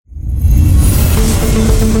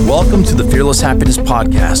Welcome to the Fearless Happiness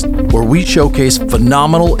Podcast, where we showcase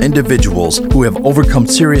phenomenal individuals who have overcome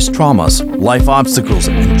serious traumas, life obstacles,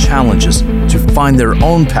 and challenges to find their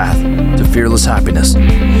own path to fearless happiness.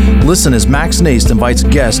 Listen as Max Naist invites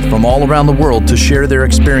guests from all around the world to share their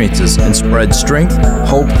experiences and spread strength,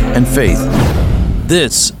 hope, and faith.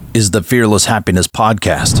 This is the Fearless Happiness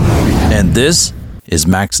Podcast, and this is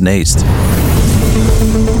Max Naist.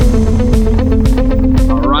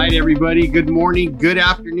 Everybody, good morning, good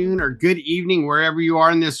afternoon, or good evening, wherever you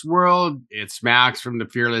are in this world. It's Max from the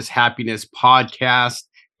Fearless Happiness Podcast,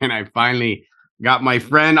 and I finally got my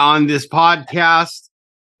friend on this podcast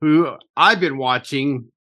who I've been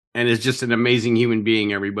watching and is just an amazing human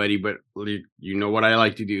being, everybody. But you know what I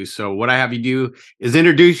like to do. So what I have you do is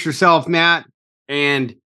introduce yourself, Matt,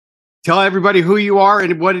 and tell everybody who you are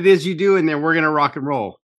and what it is you do, and then we're going to rock and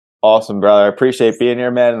roll. Awesome, brother. I appreciate being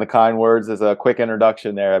here, man. And the kind words as a quick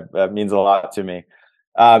introduction there. That means a lot to me.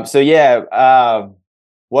 What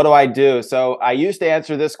do I do? So I used to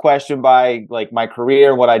answer this question by like my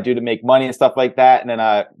career, what I do to make money and stuff like that. And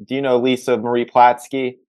then, do you know Lisa Marie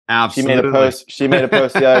Platsky? Absolutely. She made a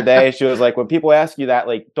post the other day. She was like, when people ask you that,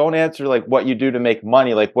 like, don't answer like what you do to make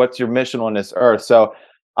money. Like, what's your mission on this earth? So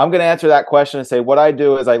I'm going to answer that question and say, what I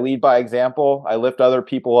do is I lead by example. I lift other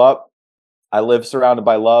people up. I live surrounded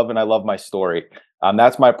by love, and I love my story.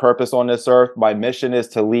 That's my purpose on this earth. My mission is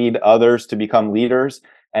to lead others to become leaders,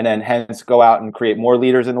 and then hence go out and create more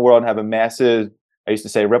leaders in the world and have a massive, I used to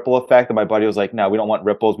say ripple effect. And my buddy was like, no, we don't want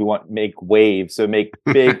ripples. We want make waves. So make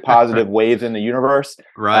big positive waves in the universe.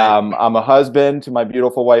 Right. I'm a husband to my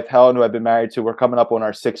beautiful wife, Helen, who I've been married to. We're coming up on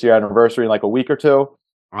our 6-year anniversary in like a week or two.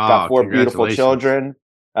 Got 4 beautiful children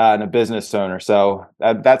and a business owner. So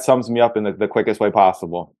that sums me up in the quickest way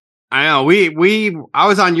possible. I know I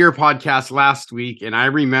was on your podcast last week, and I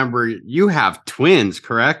remember you have twins,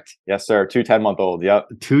 correct? Yes, sir. 2 10-month-olds. Yep.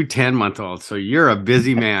 2 10-month-olds. So you're a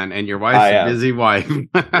busy man, and your wife's a busy wife.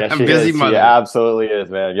 Yes, she busy is. mother. She absolutely is,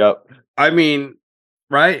 man. Yep. I mean,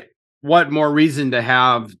 right? What more reason to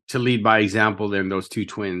have to lead by example than those 2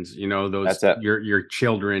 twins? You know, those your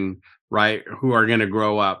children, right? Who are going to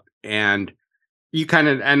grow up, and you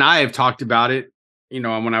and I have talked about it. You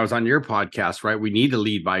know, when I was on your podcast, right? We need to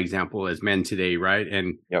lead by example as men today, right?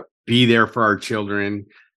 And be there for our children,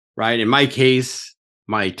 right? In my case,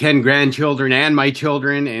 my 10 grandchildren and my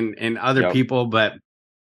children and other people, but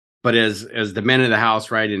as the men of the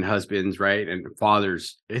house, right? And husbands, right? And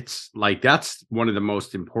fathers, it's like, that's one of the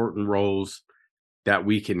most important roles that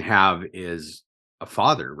we can have is a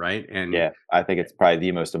father, right? And I think it's probably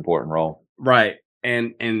the most important role. Right.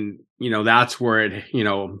 And you know, that's where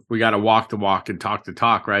we got to walk the walk and talk the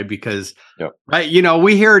talk, right? Because, right, you know,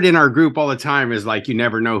 we hear it in our group all the time is like, you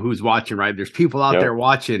never know who's watching, right? There's people out there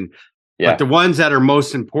watching, but the ones that are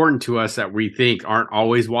most important to us that we think aren't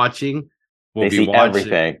always watching will be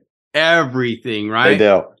watching everything, right? They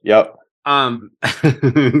do. Yep.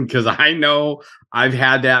 Because I know I've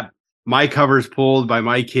had that, my covers pulled by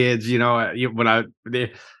my kids, you know,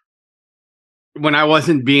 when I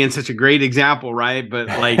wasn't being such a great example, right? But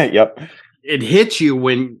like, it hits you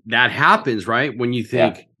when that happens, right? When you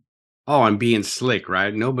think, oh, I'm being slick,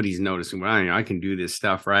 right? Nobody's noticing. Well, I can do this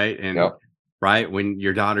stuff, right? And right when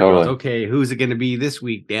your daughter goes, okay, who's it going to be this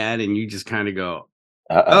week, Dad? And you just kind of go,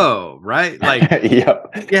 oh, right? Like,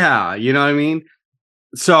 yeah, you know what I mean?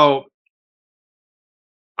 So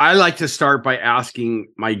I like to start by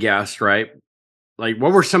asking my guests, right? Like,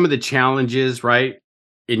 what were some of the challenges, right?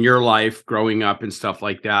 In your life growing up and stuff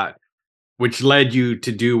like that, which led you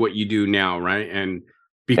to do what you do now, right? And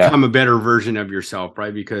become a better version of yourself,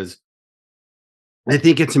 right? Because I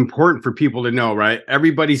think it's important for people to know, right?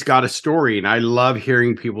 Everybody's got a story, and I love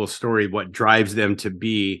hearing people's story, what drives them to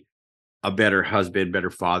be a better husband,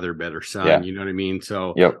 better father, better son, you know what I mean?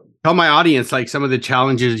 So tell my audience, like, some of the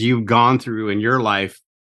challenges you've gone through in your life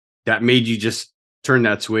that made you just turn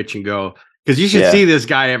that switch and go, because you should see this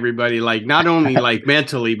guy, everybody, like not only like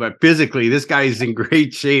mentally, but physically, this guy is in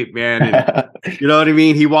great shape, man. And you know what I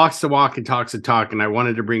mean? He walks the walk and talks the talk. And I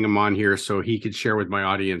wanted to bring him on here so he could share with my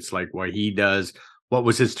audience, like what he does, what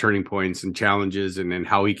was his turning points and challenges, and then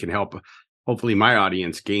how he can help, hopefully, my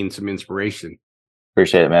audience gain some inspiration.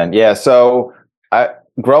 Appreciate it, man. Yeah. So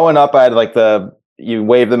growing up, I had you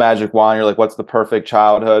wave the magic wand, you're like, what's the perfect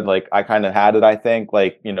childhood? Like, I kind of had it, I think,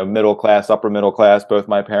 like, you know, middle class, upper middle class. Both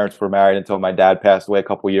my parents were married until my dad passed away a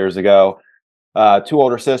couple years ago. 2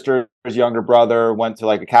 older sisters, younger brother, went to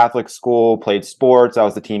like a Catholic school, played sports. I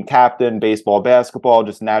was the team captain, baseball, basketball,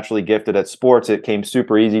 just naturally gifted at sports. It came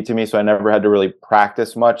super easy to me. So I never had to really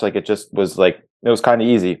practice much. Like, it just was like, it was kind of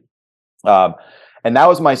easy. And that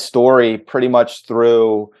was my story pretty much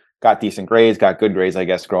through got decent grades, got good grades, I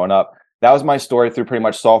guess, growing up. That was my story through pretty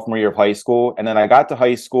much sophomore year of high school. And then I got to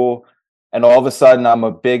high school, and all of a sudden I'm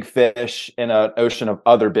a big fish in an ocean of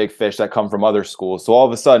other big fish that come from other schools. So all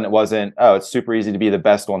of a sudden it wasn't, oh, it's super easy to be the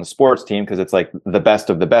best on the sports team because it's like the best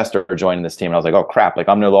of the best are joining this team. And I was like, oh crap, like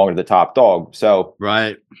I'm no longer the top dog. So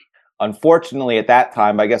right. Unfortunately, at that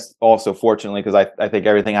time, I guess also fortunately, because I think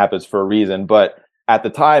everything happens for a reason. But at the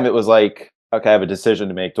time, it was like, okay, I have a decision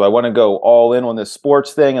to make. Do I want to go all in on this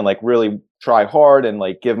sports thing and like really try hard and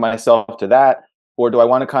like give myself to that? Or do I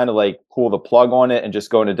want to kind of like pull the plug on it and just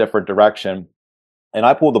go in a different direction? And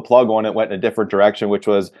I pulled the plug on it, went in a different direction, which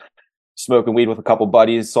was smoking weed with a couple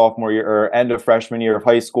buddies sophomore year or end of freshman year of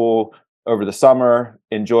high school over the summer.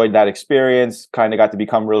 Enjoyed that experience, kind of got to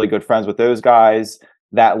become really good friends with those guys.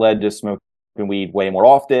 That led to smoking weed way more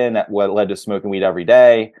often. That led to smoking weed every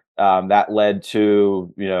day. That led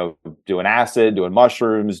to, doing acid, doing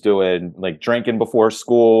mushrooms, doing like drinking before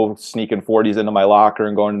school, sneaking 40s into my locker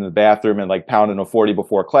and going into the bathroom and like pounding a 40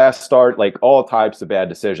 before class start, like all types of bad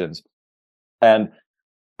decisions. And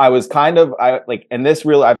I was kind of, I've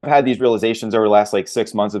had these realizations over the last like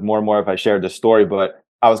 6 months of more and more if I shared this story, but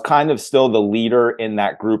I was kind of still the leader in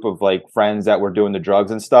that group of like friends that were doing the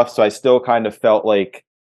drugs and stuff. So I still kind of felt like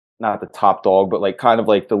not the top dog, but like kind of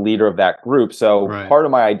like the leader of that group. So part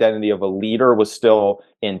of my identity of a leader was still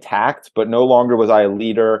intact, but no longer was I a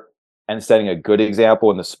leader and setting a good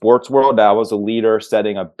example in the sports world. I was a leader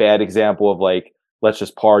setting a bad example of like, let's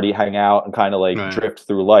just party, hang out, and kind of like drift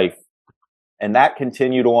through life. And that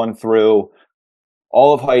continued on through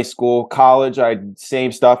all of high school. College,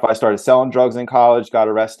 same stuff. I started selling drugs in college, got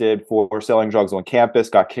arrested for selling drugs on campus,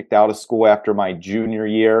 got kicked out of school after my junior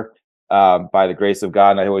year by the grace of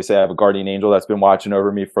God. And I always say I have a guardian angel that's been watching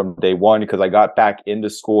over me from day one because I got back into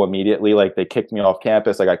school immediately. Like they kicked me off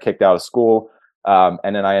campus. I got kicked out of school.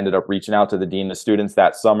 And then I ended up reaching out to the dean of students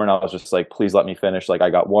that summer. And I was just like, please let me finish. Like I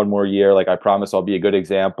got one more year. Like I promise I'll be a good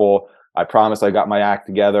example. I promise I got my act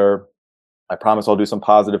together. I promise I'll do some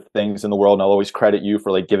positive things in the world, and I'll always credit you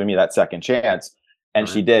for like giving me that second chance. And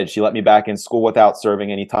she did. She let me back in school without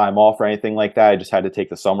serving any time off or anything like that. I just had to take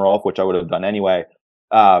the summer off, which I would have done anyway.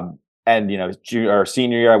 And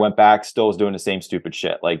senior year, I went back, still was doing the same stupid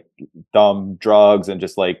shit, like dumb drugs and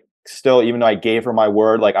just like still, even though I gave her my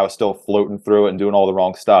word, like I was still floating through it and doing all the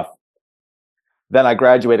wrong stuff. Then I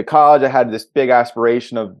graduated college. I had this big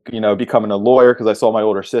aspiration of, becoming a lawyer because I saw my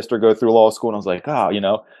older sister go through law school, and I was like,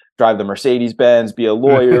 drive the Mercedes Benz, be a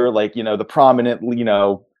lawyer, like, the prominent,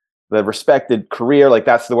 the respected career, like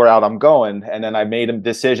that's the route I'm going. And then I made a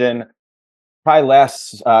decision probably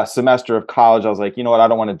last semester of college. I was like, you know what? I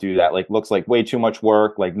don't want to do that. Like, looks like way too much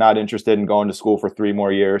work, like not interested in going to school for 3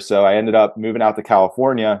 more years. So I ended up moving out to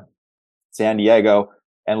California, San Diego,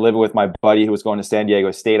 and living with my buddy who was going to San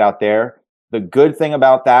Diego State out there. The good thing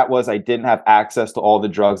about that was I didn't have access to all the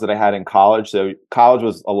drugs that I had in college. So college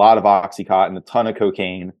was a lot of Oxycontin, a ton of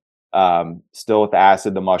cocaine, still with the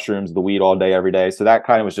acid, the mushrooms, the weed all day, every day. So that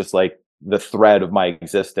kind of was just like the thread of my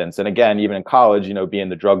existence. And again, even in college, being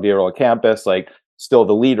the drug dealer on campus, like still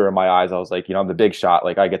the leader in my eyes. I was like, I'm the big shot.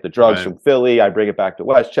 Like I get the drugs from Philly, I bring it back to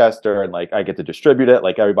Westchester, and like I get to distribute it.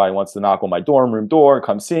 Like everybody wants to knock on my dorm room door and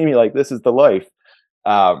come see me. Like this is the life.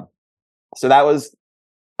 So that was,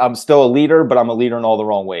 I'm still a leader, but I'm a leader in all the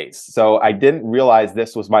wrong ways. So I didn't realize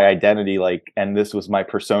this was my identity, like, and this was my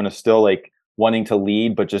persona, still like wanting to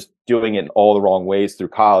lead, but just doing it in all the wrong ways through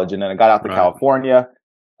college. And then I got out to California,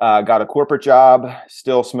 got a corporate job,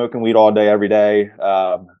 still smoking weed all day, every day.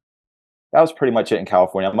 That was pretty much it in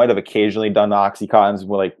California. I might have occasionally done the Oxycontins.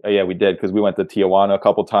 We're like, oh yeah, we did, because we went to Tijuana a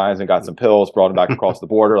couple times and got some pills, brought them back across the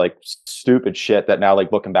border, like stupid shit that now,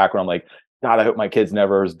 like looking back when I'm like, God, I hope my kid's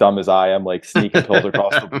never as dumb as I am, like sneaking pills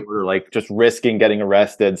across the border, like just risking getting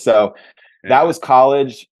arrested. So that was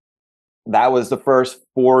college. That was the first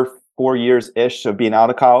four years-ish of being out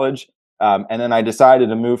of college. And then I decided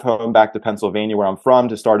to move home back to Pennsylvania, where I'm from,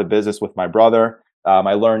 to start a business with my brother.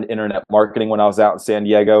 I learned internet marketing when I was out in San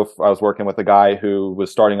Diego. I was working with a guy who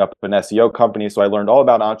was starting up an SEO company. So I learned all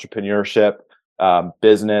about entrepreneurship,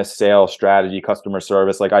 business, sales, strategy, customer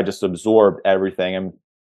service. Like I just absorbed everything. And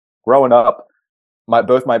growing up,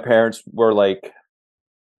 both my parents were like,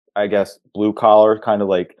 I guess, blue collar, kind of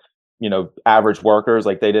like, average workers.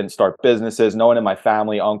 Like they didn't start businesses. No one in my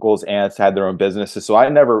family, uncles, aunts had their own businesses. So I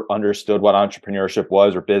never understood what entrepreneurship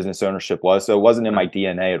was or business ownership was. So it wasn't in my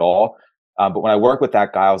DNA at all. But when I worked with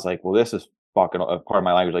that guy, I was like, well, this is fucking, part of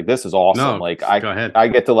my language. Like, this is awesome. No, like I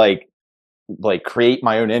get to like create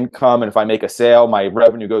my own income. And if I make a sale, my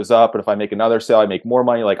revenue goes up. And if I make another sale, I make more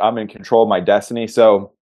money. Like I'm in control of my destiny.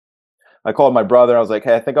 So I called my brother. I was like,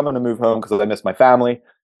 hey, I think I'm going to move home because I miss my family.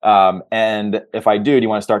 And if I do you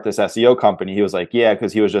want to start this SEO company? He was like, yeah,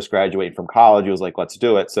 because he was just graduating from college. He was like, let's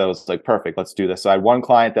do it. So it's like, perfect, let's do this. So I had one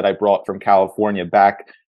client that I brought from California back,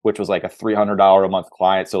 which was like a $300 a month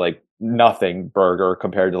client. So like nothing burger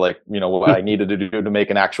compared to like, what I needed to do to make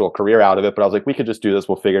an actual career out of it. But I was like, we could just do this.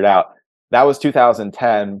 We'll figure it out. That was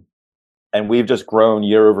 2010. And we've just grown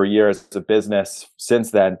year over year as a business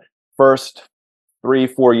since then. First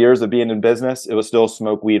 3-4 years of being in business, it was still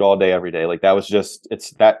smoke weed all day, every day. Like that was just,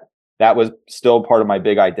 that was still part of my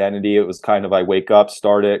big identity. It was kind of, I wake up,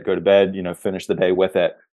 start it, go to bed, finish the day with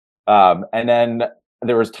it. And then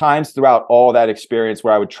there was times throughout all that experience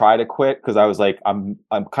where I would try to quit because I was like, I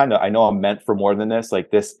know I'm meant for more than this.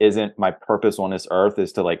 Like this isn't my purpose on this earth,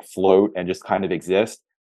 is to like float and just kind of exist.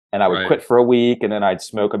 And I would quit for a week, and then I'd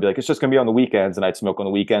smoke. I'd be like, it's just gonna be on the weekends, and I'd smoke on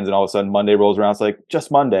the weekends. And all of a sudden Monday rolls around, it's like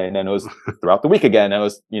just Monday. And then it was throughout the week again. And it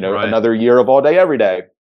was, another year of all day, every day.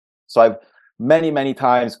 So I've many, many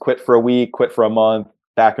times quit for a week, quit for a month,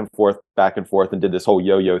 back and forth, and did this whole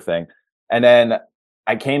yo-yo thing. And then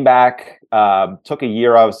I came back, took a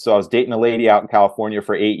year. I was dating a lady out in California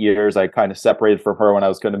for 8 years. I kind of separated from her when I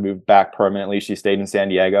was going to move back permanently. She stayed in San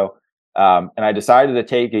Diego. And I decided to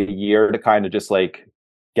take a year to kind of just like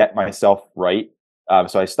get myself right.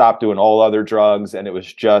 So I stopped doing all other drugs, and it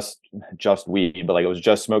was just weed, but like it was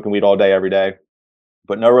just smoking weed all day, every day,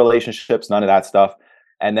 but no relationships, none of that stuff.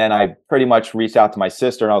 And then I pretty much reached out to my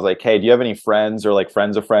sister, and I was like, hey, do you have any friends or like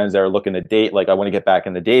friends of friends that are looking to date? Like I want to get back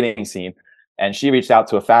in the dating scene. And she reached out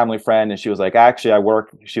to a family friend, and she was like, actually,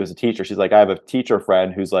 she was a teacher. She's like, I have a teacher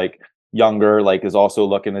friend who's like younger, like is also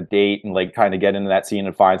looking to date and like kind of get into that scene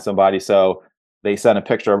and find somebody. So they sent a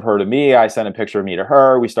picture of her to me. I sent a picture of me to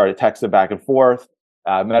her. We started texting back and forth,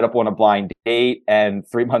 met up on a blind date. And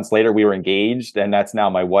 3 months later, we were engaged. And that's now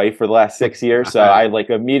my wife for the last 6 years. So I like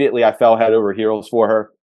immediately, I fell head over heels for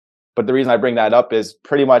her. But the reason I bring that up is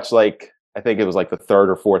pretty much like, I think it was like the third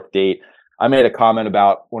or fourth date. I made a comment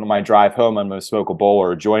about when my drive home, I'm going to smoke a bowl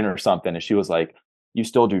or a joint or something. And she was like, you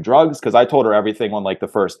still do drugs? Because I told her everything on like the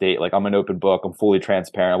first date. Like I'm an open book. I'm fully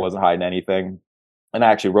transparent. I wasn't hiding anything. And I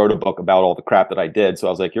actually wrote a book about all the crap that I did. So I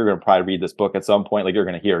was like, you're going to probably read this book at some point. Like you're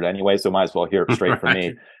going to hear it anyway. So might as well hear it straight from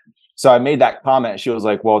me. So I made that comment. She was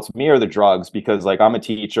like, well, it's me or the drugs, because like I'm a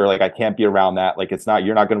teacher. Like I can't be around that. Like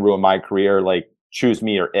you're not going to ruin my career. Like choose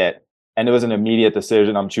me or it. And it was an immediate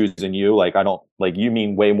decision. I'm choosing you. Like you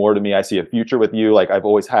mean way more to me. I see a future with you. Like I've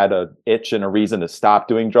always had a itch and a reason to stop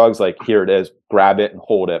doing drugs. Like here it is, grab it and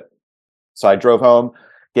hold it. So I drove home,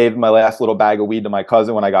 gave my last little bag of weed to my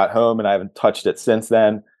cousin when I got home, and I haven't touched it since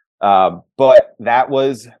then. But that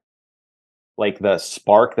was like the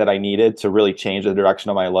spark that I needed to really change the direction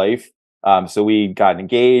of my life. So we got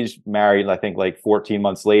engaged, married, I think like 14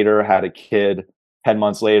 months later, had a kid 10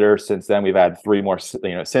 months later. Since then, we've had 3 more,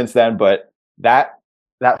 since then. But that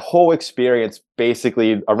whole experience,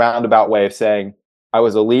 basically a roundabout way of saying I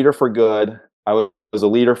was a leader for good. I was a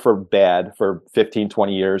leader for bad for 15,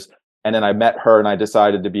 20 years. And then I met her, and I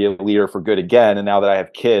decided to be a leader for good again. And now that I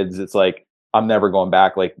have kids, it's like, I'm never going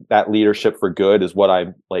back. Like that leadership for good is what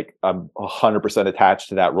I'm 100% attached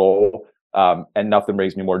to that role. And nothing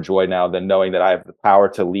brings me more joy now than knowing that I have the power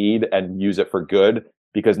to lead and use it for good.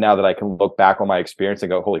 Because now that I can look back on my experience and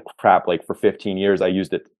go, holy crap, like for 15 years, I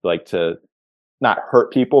used it like to not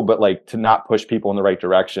hurt people, but like to not push people in the right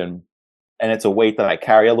direction. And it's a weight that I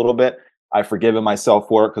carry a little bit. I've forgiven myself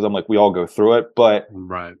for it because I'm like, we all go through it, but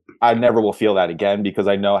I never will feel that again, because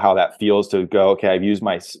I know how that feels to go, okay, I've used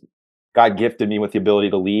God gifted me with the ability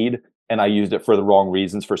to lead, and I used it for the wrong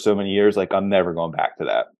reasons for so many years. Like I'm never going back to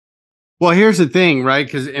that. Well, here's the thing, right?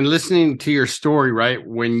 Because in listening to your story, right,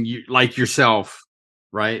 when you like yourself,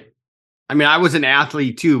 right? I mean, I was an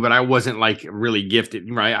athlete too, but I wasn't like really gifted,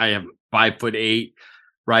 right? I am 5'8",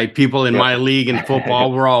 right? People in my league in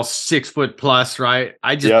football were all 6 foot plus, right?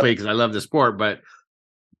 I just played because I love the sport, but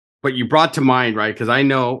you brought to mind, right? Because I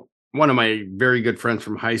know one of my very good friends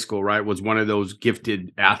from high school, right, was one of those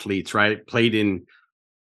gifted athletes, right? Played in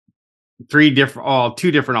 2 different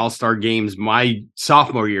all-star games. My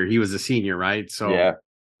sophomore year, he was a senior, right? So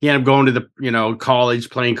he ended up going to the, college,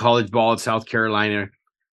 playing college ball at South Carolina.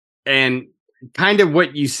 And kind of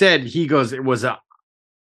what you said, he goes, it was a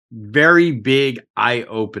very big eye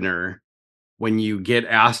opener when you get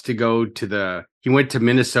asked to go to he went to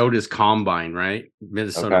Minnesota's combine, right?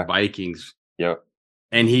 Minnesota Vikings. Yep.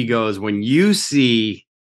 And he goes, when you see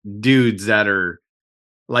dudes that are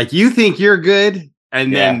like, you think you're good,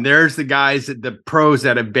 and then there's the guys, the pros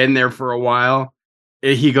that have been there for a while,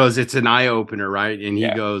 he goes, it's an eye opener, right? And he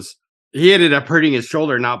goes, he ended up hurting his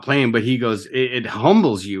shoulder, not playing, but he goes, it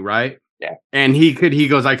humbles you, right? Yeah. And he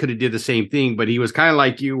goes, I could have did the same thing, but he was kind of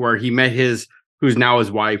like you, where he met his who's now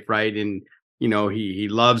his wife, right? And he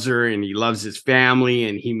loves her and he loves his family,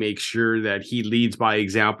 and he makes sure that he leads by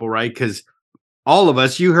example, right? Because all of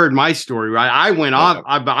us, you heard my story, right? I went off,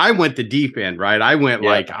 I went the deep end, right? I went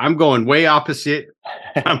like, I'm going way opposite.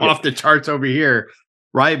 I'm off the charts over here,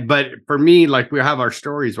 right? But for me, like, we have our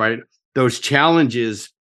stories, right? Those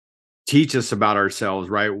challenges teach us about ourselves,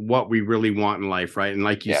 right? What we really want in life, right? And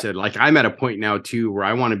like you said, like, I'm at a point now too where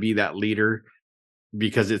I want to be that leader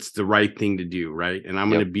because it's the right thing to do, right? And I'm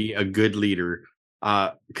going to be a good leader.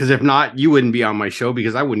 Because if not, you wouldn't be on my show,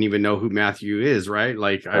 because I wouldn't even know who Matthew is, right?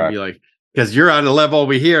 Like, I'd be like, because you're on a level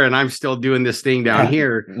over here and I'm still doing this thing down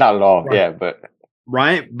here. Not at all. Right. Yeah, but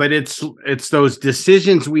but it's those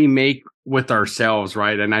decisions we make with ourselves,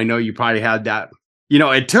 right? And I know you probably had that.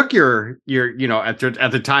 It took your at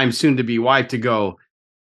the time soon to be wife to go,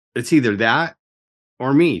 it's either that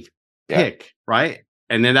or me. Pick, right?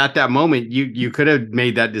 And then at that moment, you could have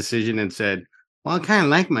made that decision and said, well, I kind of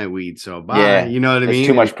like my weed, so bye. Yeah, you know what I mean? It's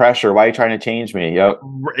too much pressure. Why are you trying to change me?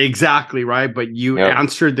 Exactly, right? But you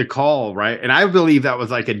answered the call, right? And I believe that was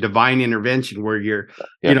like a divine intervention where you're,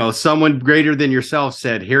 someone greater than yourself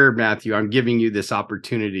said, here, Matthew, I'm giving you this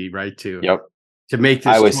opportunity, right? To make this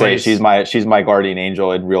I would choice. say she's my guardian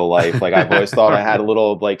angel in real life. Like, I've always thought I had a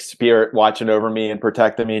little like spirit watching over me and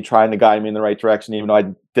protecting me, trying to guide me in the right direction, even though I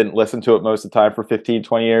didn't listen to it most of the time for 15,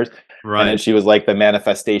 20 years. Right. And then she was like the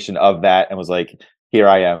manifestation of that and was like, here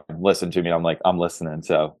I am, listen to me. And I'm like, I'm listening.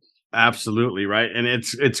 So absolutely. Right. And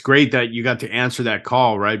it's great that you got to answer that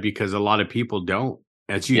call, right? Because a lot of people don't,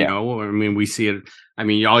 as you know. I mean, we see it. I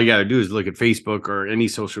mean, all you got to do is look at Facebook or any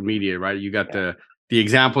social media, right? You got the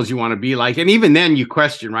examples you want to be like. And even then you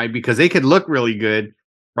question, right? Because they could look really good,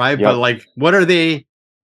 right? But like, what are they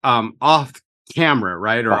off camera,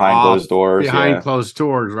 right? Or behind closed doors. Behind closed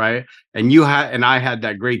doors, right? And I had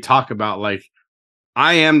that great talk about, like,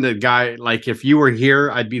 I am the guy, like, if you were here,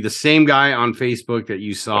 I'd be the same guy on Facebook that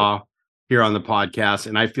you saw here on the podcast.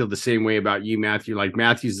 And I feel the same way about you, Matthew. Like,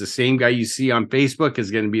 Matthew's the same guy you see on Facebook is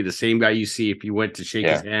going to be the same guy you see if you went to shake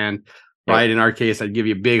his hand. Right. In our case, I'd give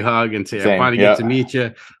you a big hug and say, I finally get to meet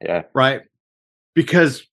you. Yeah. Right.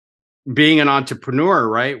 Because being an entrepreneur,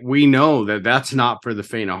 right, we know that that's not for the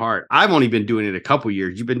faint of heart. I've only been doing it a couple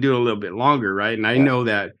years. You've been doing it a little bit longer. Right. And I know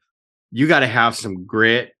that you got to have some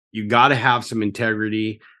grit. You got to have some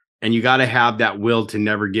integrity, and you got to have that will to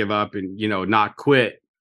never give up and, not quit.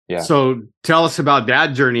 Yeah. So tell us about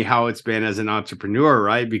that journey, how it's been as an entrepreneur,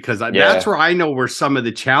 right? Because that's where I know where some of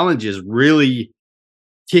the challenges really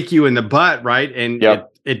kick you in the butt, right? And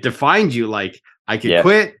it defines you. Like, I could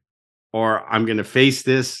quit, or I'm going to face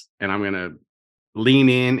this and I'm going to lean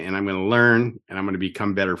in and I'm going to learn and I'm going to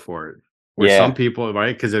become better for it. Where some people,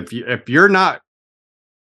 right? Because if you're not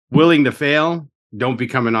willing to fail, don't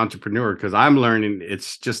become an entrepreneur. Because I'm learning,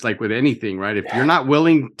 it's just like with anything, right? If you're not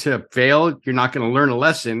willing to fail, you're not going to learn a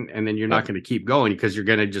lesson, and then you're not going to keep going, because you're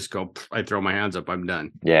going to just go, I throw my hands up, I'm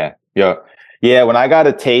done. Yeah, when I got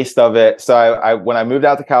a taste of it, so I when I moved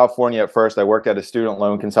out to California at first, I worked at a student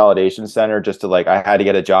loan consolidation center just to I had to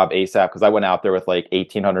get a job ASAP, because I went out there with like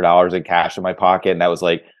 $1,800 in cash in my pocket, and that was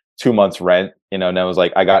like 2 months rent, and I was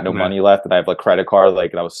like, I got no money left, and I have a credit card,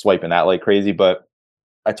 and I was swiping that like crazy. But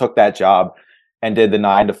I took that job and did the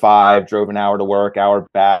 9 to 5, drove an hour to work, hour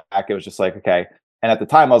back. It was just like, okay. And at the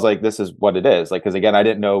time I was like, this is what it is. Like, because again, I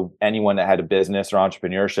didn't know anyone that had a business or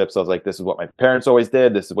entrepreneurship. So I was like, this is what my parents always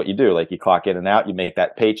did. This is what you do. Like, you clock in and out, you make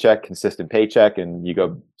that paycheck, consistent paycheck, and you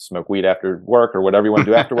go smoke weed after work or whatever you want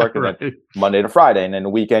to do after work. And then Monday to Friday. And then the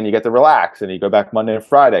weekend you get to relax, and you go back Monday to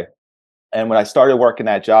Friday. And when I started working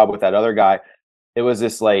that job with that other guy, it was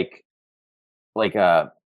this like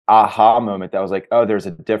a aha moment that was like, oh, there's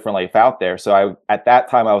a different life out there. So at that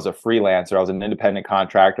time I was a freelancer. I was an independent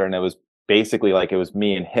contractor, and it was basically like it was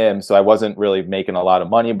me and him. So I wasn't really making a lot of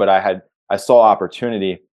money, but I saw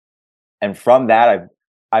opportunity. And from that,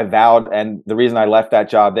 I vowed, and the reason I left that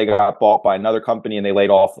job, they got bought by another company and they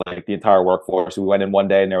laid off like the entire workforce. We went in one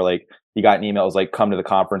day and they were like, you got an email, it was like, come to the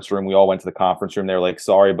conference room. We all went to the conference room. They were like,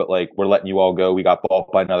 sorry, but like, we're letting you all go. We got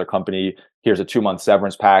bought by another company. Here's a 2-month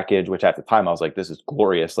severance package, which at the time I was like, this is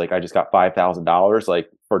glorious. Like, I just got $5,000 like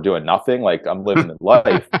for doing nothing. Like, I'm living the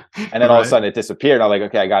life. And then all of a sudden it disappeared. I'm like,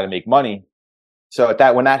 okay, I got to make money. So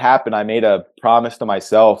when that happened, I made a promise to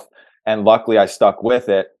myself, and luckily I stuck with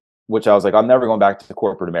it, which I was like, I'm never going back to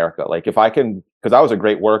corporate America. Like, if I can, because I was a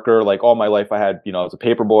great worker, like all my life I had, I was a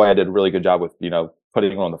paper boy. I did a really good job with,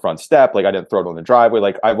 putting it on the front step. Like, I didn't throw it on the driveway.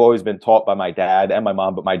 Like, I've always been taught by my dad and my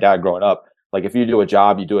mom, but my dad growing up, like, if you do a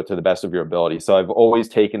job, you do it to the best of your ability. So I've always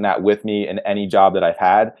taken that with me in any job that I've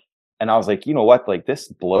had. And I was like, you know what, like, this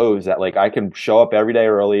blows that like I can show up every day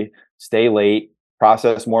early, stay late,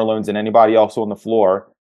 process more loans than anybody else on the floor.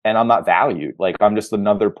 And I'm not valued. Like, I'm just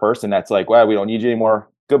another person that's like, well, we don't need you anymore.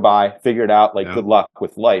 Goodbye. Figure it out. Like, good luck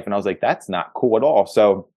with life. And I was like, that's not cool at all.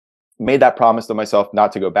 So made that promise to myself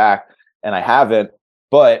not to go back. And I haven't.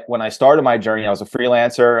 But when I started my journey, I was a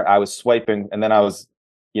freelancer. I was swiping, and then I was,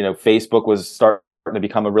 Facebook was starting to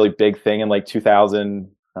become a really big thing in like 2000.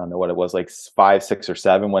 I don't know what it was, like 5, 6, or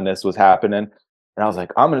 7 when this was happening. And I was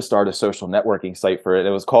like, I'm going to start a social networking site for it. It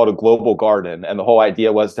was called A Global Garden. And the whole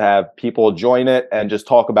idea was to have people join it and just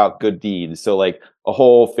talk about good deeds. So like a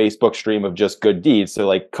whole Facebook stream of just good deeds. So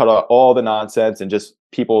like cut out all the nonsense and just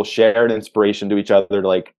people shared inspiration to each other to,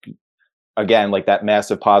 like, again, like that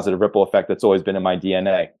massive positive ripple effect that's always been in my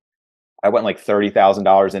DNA. I went like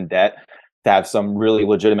 $30,000 in debt to have some really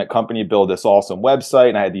legitimate company build this awesome website.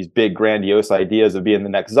 And I had these big grandiose ideas of being the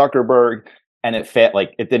next Zuckerberg. And it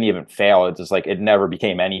it didn't even fail. It's just like, it never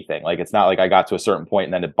became anything. Like, it's not like I got to a certain point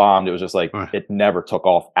and then it bombed. It was just like, it never took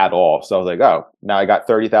off at all. So I was like, oh, now I got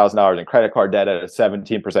 $30,000 in credit card debt at a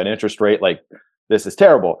 17% interest rate. Like, this is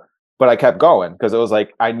terrible. But I kept going because it was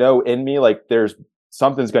like, I know in me, like, there's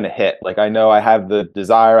something's going to hit. Like, I know I have the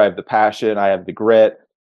desire, I have the passion, I have the grit,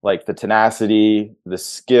 like the tenacity, the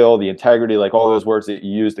skill, the integrity, like all those words that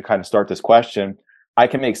you use to kind of start this question. I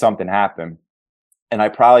can make something happen. And I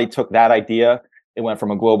probably took that idea. It went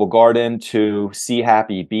from A Global Garden to See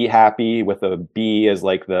Happy, Be Happy, with a B as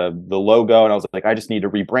like the logo. And I was like, I just need to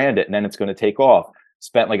rebrand it, and then it's going to take off.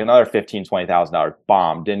 Spent like another $15,000, $20,000.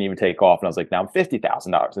 Bomb. Didn't even take off. And I was like, now I'm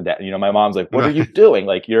 $50,000 in debt. And, my mom's like, what are you doing?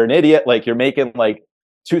 Like, you're an idiot. Like, you're making like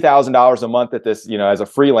 $2,000 a month at this, as a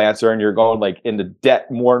freelancer, and you're going like into debt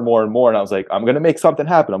more and more and more. And I was like, I'm going to make something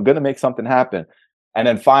happen. I'm going to make something happen. And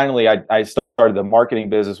then finally I started the marketing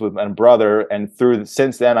business with my brother. And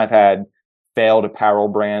since then I've had failed apparel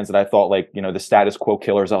brands that I thought, like, the status quo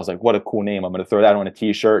killers. I was like, what a cool name. I'm going to throw that on a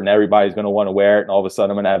t-shirt and everybody's going to want to wear it. And all of a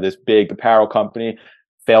sudden I'm going to have this big apparel company.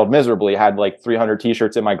 Failed miserably. Had like 300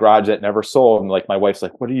 t-shirts in my garage that never sold. And like, my wife's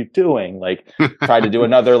like, what are you doing? Like, tried to do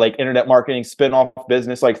another like internet marketing spin-off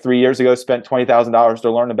business like 3 years ago, spent $20,000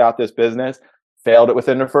 to learn about this business. Failed it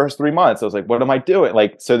within the first 3 months. I was like, what am I doing?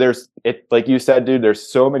 Like, so like you said, dude,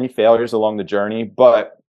 there's so many failures along the journey.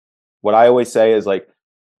 But what I always say is, like,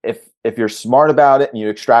 if you're smart about it and you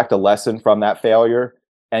extract a lesson from that failure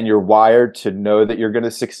and you're wired to know that you're going to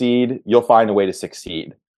succeed, you'll find a way to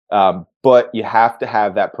succeed. But you have to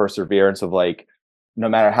have that perseverance of, like, no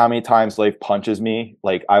matter how many times life punches me,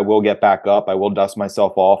 like, I will get back up. I will dust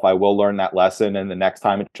myself off. I will learn that lesson. And the next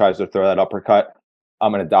time it tries to throw that uppercut,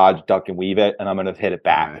 I'm going to dodge, duck, and weave it, and I'm going to hit it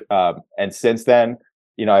back. And since then,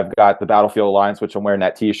 I've got the Battlefield Alliance, which I'm wearing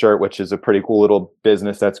that t-shirt, which is a pretty cool little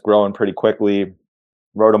business that's growing pretty quickly.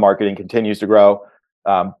 Roda Marketing continues to grow.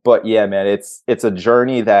 But yeah, man, it's a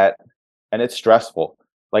journey and it's stressful.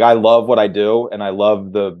 Like, I love what I do and I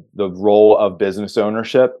love the role of business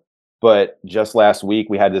ownership. But just last week,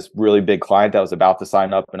 we had this really big client that was about to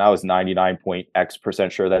sign up, and I was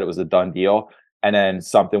 99.x% sure that it was a done deal. And then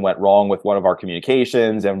something went wrong with one of our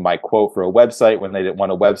communications and my quote for a website. When they didn't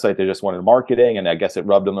want a website, they just wanted marketing. And I guess it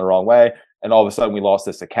rubbed them the wrong way. And all of a sudden we lost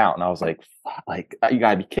this account. And I was like, you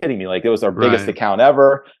gotta be kidding me. Like, it was our biggest account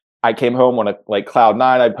ever. I came home on like cloud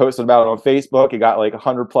nine. I posted about it on Facebook. It got like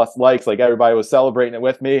 100+ likes. Like, everybody was celebrating it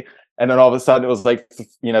with me. And then all of a sudden it was like,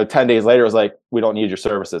 10 days later, it was like, we don't need your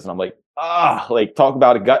services. And I'm like, like, talk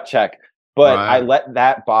about a gut check. But I let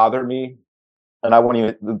that bother me. And I won't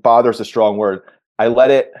even, bother is a strong word. I let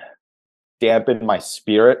it dampen my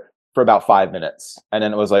spirit for about 5 minutes. And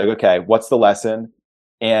then it was like, okay, what's the lesson?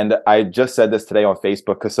 And I just said this today on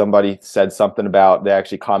Facebook because somebody said something about, they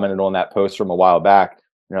actually commented on that post from a while back. And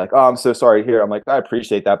they're like, oh, I'm so sorry to hear. I'm like, I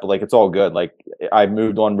appreciate that, but like, it's all good. Like, I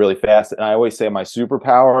moved on really fast. And I always say my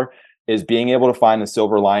superpower is being able to find the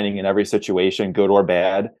silver lining in every situation, good or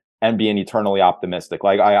bad, and being eternally optimistic.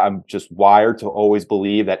 Like, I'm just wired to always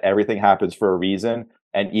believe that everything happens for a reason.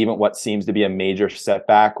 And even what seems to be a major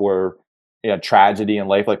setback or tragedy in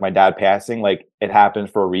life, like my dad passing, like, it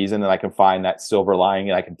happens for a reason. And I can find that silver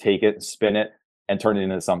lining and I can take it and spin it and turn it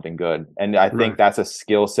into something good. And I think that's a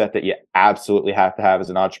skill set that you absolutely have to have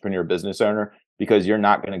as an entrepreneur, business owner, because you're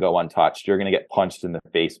not going to go untouched. You're going to get punched in the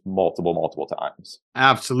face multiple times.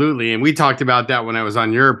 Absolutely. And we talked about that when I was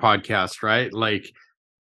on your podcast, right? Like,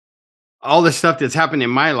 all the stuff that's happened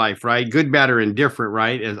in my life, right? Good, bad, or indifferent,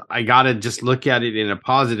 right? Is I got to just look at it in a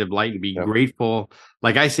positive light and be grateful.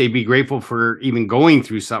 Like I say, be grateful for even going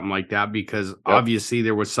through something like that, because obviously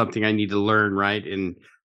there was something I need to learn, right? And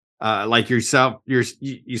like yourself,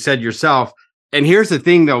 you said yourself. And here's the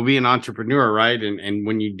thing, though, being an entrepreneur, right? And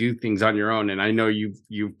when you do things on your own, and I know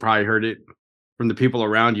you've probably heard it from the people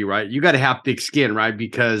around you, right? You got to have thick skin, right?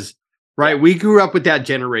 Because right? We grew up with that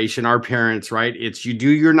generation, our parents, right? It's you do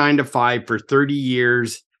your 9 to 5 for 30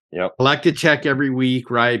 years, collect a check every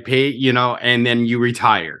week, right? Pay, and then you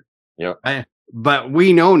retire. Right? But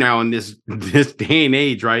we know now in this day and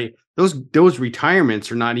age, right? Those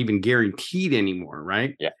retirements are not even guaranteed anymore,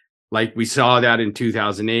 right? Like we saw that in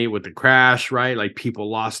 2008 with the crash, right? Like people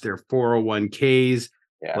lost their 401ks,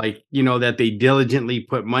 like, that they diligently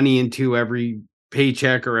put money into every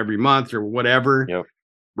paycheck or every month or whatever.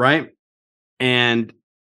 Right. And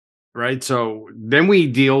right. So then we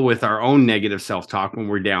deal with our own negative self-talk when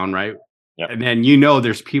we're down, right? And then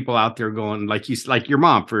there's people out there going like your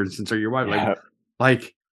mom, for instance, or your wife,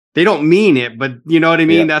 like they don't mean it, but you know what I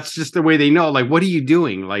mean? That's just the way they know. Like, what are you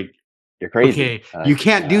doing? Like, you're crazy. Okay, you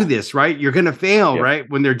can't do this, right? You're gonna fail, right?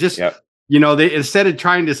 When they're just, they instead of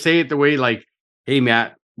trying to say it the way like, hey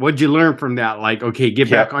Matt, what'd you learn from that? Like, okay, get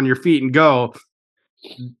back on your feet and go.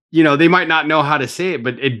 They might not know how to say it,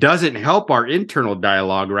 but it doesn't help our internal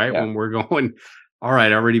dialogue, right? When we're going, all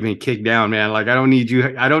right, I've already been kicked down, man. Like, I don't need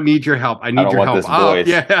you. I don't need your help. I need your help up.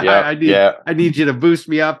 I need you to boost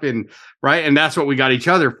me up. And right. And that's what we got each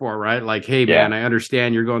other for, right? Like, hey man, I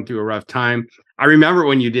understand you're going through a rough time. I remember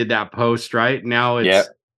when you did that post, right? Now it's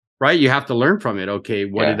right. You have to learn from it. Okay.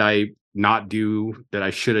 What did I not do that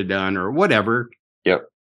I should have done or whatever?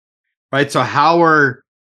 Right. So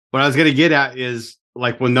what I was going to get at is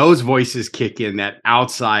like when those voices kick in, that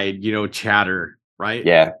outside, chatter, right?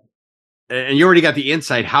 And you already got the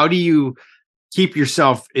insight. How do you keep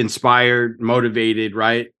yourself inspired, motivated,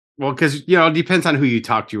 right? Well, because, it depends on who you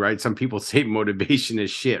talk to, right? Some people say motivation is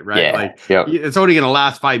shit, right? It's only going to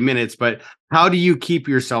last 5 minutes, but how do you keep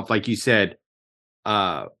yourself, like you said,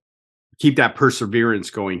 keep that perseverance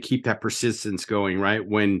going, keep that persistence going, right?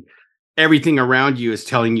 When everything around you is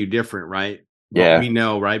telling you different, right? But we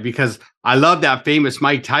know, right? Because I love that famous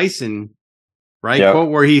Mike Tyson, right? Quote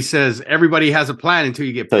where he says, everybody has a plan until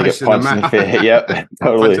you get punched in the mouth.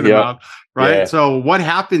 Totally. Right. So what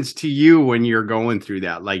happens to you when you're going through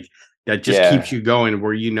that? Like that just keeps you going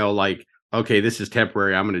where, like, okay, this is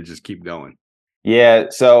temporary. I'm going to just keep going. Yeah.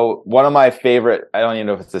 So one of my favorite, I don't even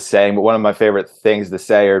know if it's a saying, but one of my favorite things to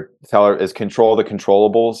say or tell her is control the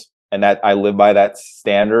controllables. And that I live by that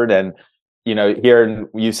standard. And, hearing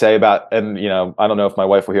you say about, and, I don't know if my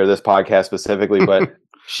wife will hear this podcast specifically, but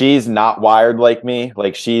she's not wired like me.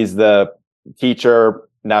 Like she's the teacher.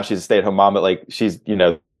 Now she's a stay-at-home mom, but like she's,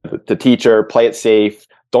 the teacher, play it safe,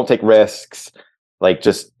 don't take risks, like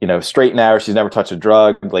just, straight and narrow. She's never touched a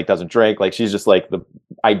drug, like doesn't drink. Like she's just like the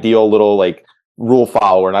ideal little like rule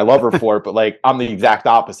follower. And I love her for it, but like I'm the exact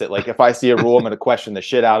opposite. Like if I see a rule, I'm going to question the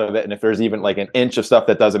shit out of it. And if there's even like an inch of stuff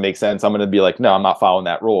that doesn't make sense, I'm going to be like, no, I'm not following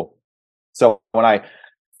that rule. So when I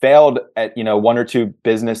failed at, 1 or 2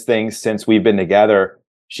 business things since we've been together,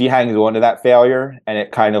 she hangs on to that failure. And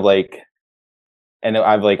it kind of like, and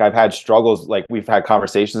I've had struggles, like we've had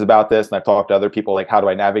conversations about this and I've talked to other people, like, how do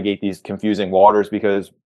I navigate these confusing waters?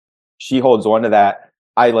 Because she holds on to that.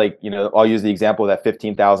 I I'll use the example of that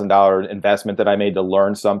 $15,000 investment that I made to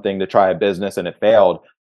learn something, to try a business, and it failed.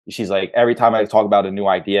 She's like, every time I talk about a new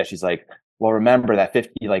idea, she's like, well, remember that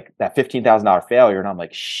that $15,000 failure. And I'm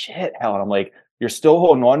like, shit, Helen. I'm like, you're still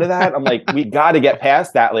holding on to that? I'm like, we got to get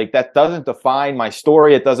past that. Like, that doesn't define my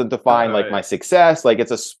story. It doesn't define like my success. Like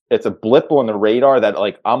it's a blip on the radar that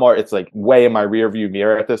like it's like way in my rear view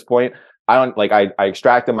mirror at this point. I don't like, I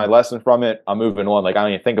extracted my lesson from it. I'm moving on. Like, I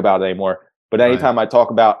don't even think about it anymore. But anytime I talk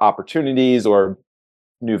about opportunities or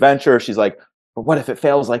new venture, she's like, but what if it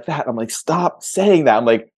fails like that? I'm like, stop saying that. I'm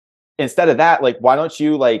like, instead of that, like, why don't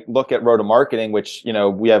you like look at Roda Marketing, which,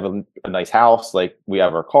 we have a nice house, like we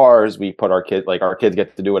have our cars, we put our kids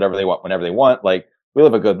get to do whatever they want, whenever they want. Like we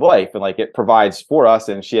live a good life and like it provides for us,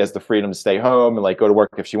 and she has the freedom to stay home and like go to work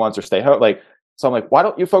if she wants or stay home. Like, so I'm like, why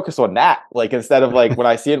don't you focus on that? Like, instead of like, when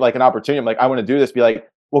I see it like an opportunity, I'm like, I want to do this, be like,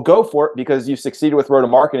 well, go for it because you succeeded with Roda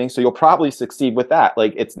Marketing. So you'll probably succeed with that.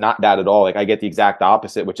 Like, it's not that at all. Like I get the exact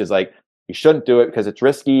opposite, which is like, you shouldn't do it because it's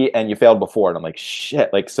risky and you failed before. And I'm like,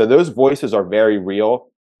 shit. Like, so those voices are very real.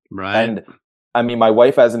 Right. And I mean, my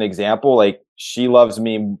wife, as an example, like she loves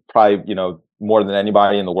me probably, more than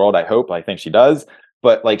anybody in the world. I hope, I think she does,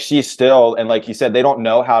 but like, she's still, and like you said, they don't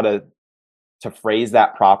know how to phrase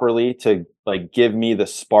that properly, to like give me the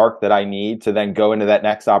spark that I need to then go into that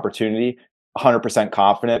next opportunity 100%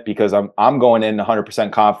 confident, because I'm going in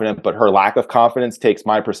 100% confident, but her lack of confidence takes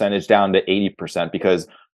my percentage down to 80% because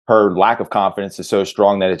her lack of confidence is so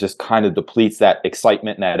strong that it just kind of depletes that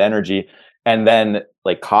excitement and that energy. And then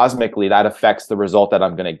like cosmically that affects the result that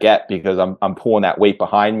I'm going to get, because I'm pulling that weight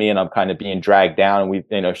behind me and I'm kind of being dragged down. And we,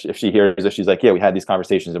 if she hears it, she's like, yeah, we had these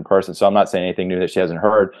conversations in person. So I'm not saying anything new that she hasn't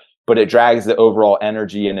heard, but it drags the overall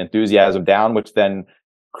energy and enthusiasm down, which then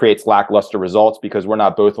creates lackluster results because we're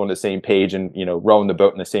not both on the same page and, you know, rowing the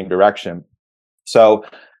boat in the same direction. So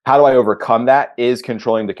how do I overcome that is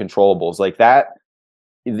controlling the controllables. Like that,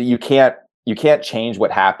 you can't change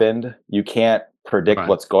what happened. You can't predict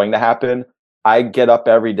what's going to happen. I get up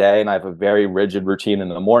every day and I have a very rigid routine in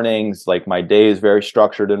the mornings. Like my day is very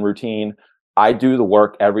structured and routine. I do the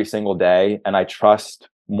work every single day, and I trust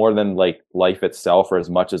more than like life itself, or as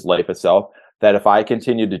much as life itself, that if I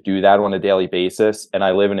continue to do that on a daily basis and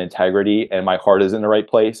I live in integrity and my heart is in the right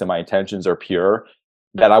place and my intentions are pure,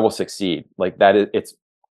 that I will succeed. Like that is, it's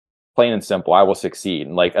plain and simple. I will succeed.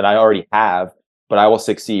 And I already have, but I will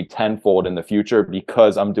succeed tenfold in the future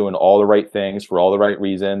because I'm doing all the right things for all the right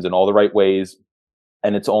reasons and all the right ways.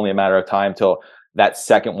 And it's only a matter of time till that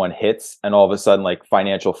second one hits, and all of a sudden, like,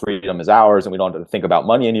 financial freedom is ours and we don't have to think about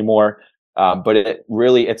money anymore. But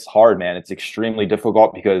it's hard, man. It's extremely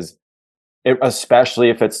difficult because especially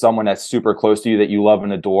if it's someone that's super close to you that you love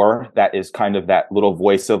and adore, that is kind of that little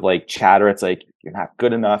voice of like chatter. It's like, you're not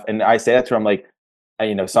good enough. And I say that to her, I'm like,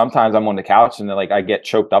 you know, sometimes I'm on the couch and then like I get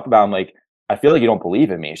choked up about it. I'm like, I feel like you don't believe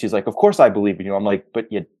in me. She's like, of course I believe in you. I'm like,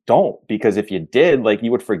 but you don't, because if you did, like,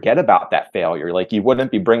 you would forget about that failure. Like, you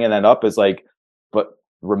wouldn't be bringing that up as like, but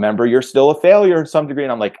remember, you're still a failure in some degree.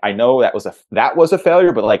 And I'm like, I know that was a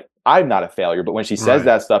failure, but like, I'm not a failure. But when she says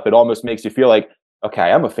that stuff, it almost makes you feel like, okay, I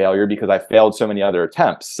am a failure because I failed so many other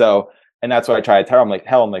attempts. So, and that's what I try to tell her. I'm like,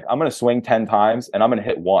 I'm going to swing 10 times and I'm going to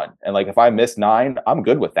hit 1. And like, if I miss 9, I'm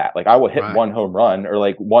good with that. Like, I will hit 1 home run or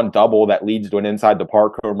like 1 double that leads to an inside the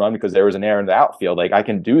park home run because there was an error in the outfield. Like, I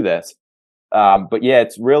can do this. But yeah,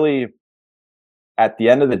 it's really, at the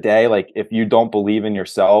end of the day, like, if you don't believe in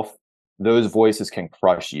yourself, those voices can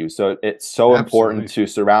crush you. So it's so important to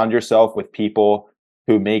surround yourself with people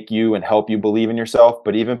who make you and help you believe in yourself.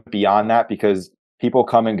 But even beyond that, because people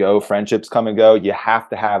come and go, friendships come and go, you have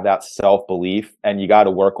to have that self-belief, and you got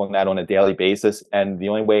to work on that on a daily basis. And the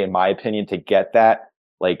only way, in my opinion, to get that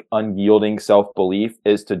like unyielding self-belief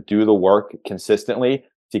is to do the work consistently,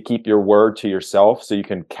 to keep your word to yourself so you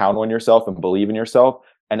can count on yourself and believe in yourself.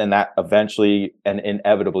 And then that eventually and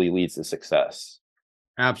inevitably leads to success.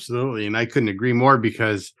 Absolutely. And I couldn't agree more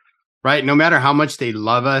because, right, no matter how much they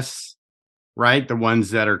love us, right, the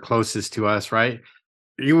ones that are closest to us, right,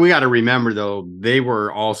 we got to remember, though, they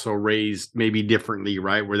were also raised maybe differently,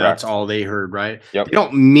 right, where that's all they heard, right? They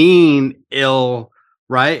don't mean ill,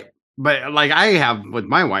 right? But like I have with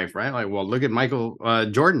my wife, right? Like, well, look at Michael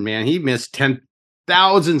Jordan, man. He missed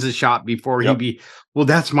 10,000s of shot before well,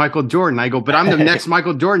 that's Michael Jordan. I go, but I'm the next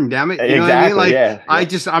Michael Jordan, damn it. You know what I mean? Like,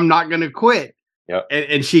 I'm not going to quit.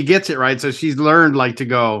 And she gets it, right? So she's learned like to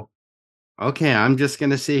go, okay, I'm just going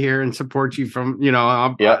to sit here and support you from, you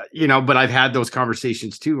know, but I've had those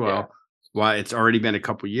conversations too. Well, it's already been a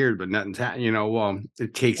couple of years, but nothing's happened, you know, well,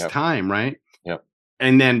 it takes time, right?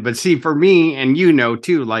 And then, but see, for me, and you know,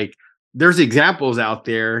 too, like, there's examples out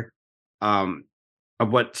there of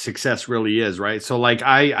what success really is, right? So like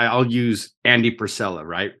I'll use Andy Priscilla,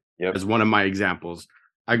 right? As one of my examples.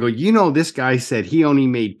 I go, you know, this guy said he only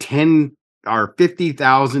made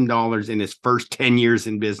 $50,000 in his first 10 years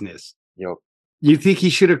in business. You think he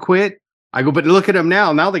should have quit? I go, but look at him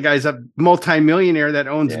now. Now the guy's a multimillionaire that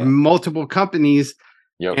owns multiple companies.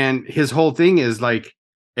 And his whole thing is like,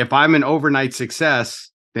 if I'm an overnight success,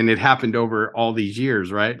 then it happened over all these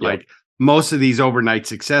years, right? Like, most of these overnight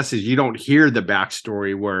successes, you don't hear the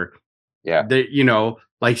backstory where they, you know,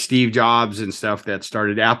 like Steve Jobs and stuff that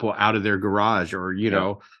started Apple out of their garage, or, you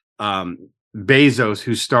know, Bezos,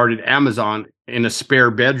 who started Amazon in a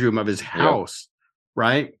spare bedroom of his house,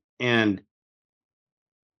 right? And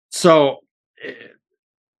so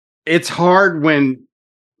it's hard when,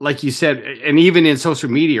 like you said, and even in social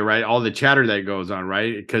media, right, all the chatter that goes on,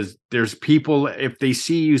 right? Because there's people, if they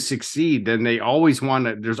see you succeed, then they always want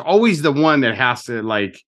to, there's always the one that has to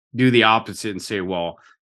like do the opposite and say, well,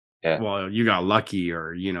 you got lucky,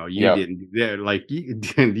 or, you know, you didn't do that. Like,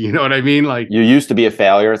 you know what I mean? Like, you used to be a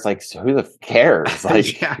failure. It's like, so who the cares?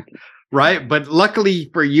 Like, right. But luckily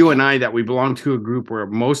for you and I, that we belong to a group where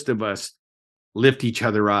most of us lift each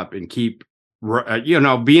other up and keep, you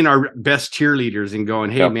know, being our best cheerleaders and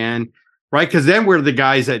going, hey, man, right? Because then we're the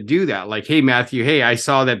guys that do that. Like, hey, Matthew, hey, I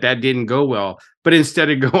saw that didn't go well. But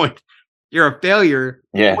instead of going, you're a failure,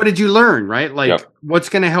 what did you learn, right? Like, what's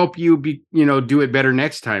going to help you be, you know, do it better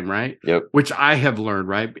next time, right? Which I have learned,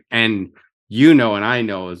 right? And you know, and I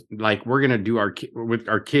know, is like, we're going to do with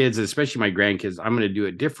our kids, especially my grandkids, I'm going to do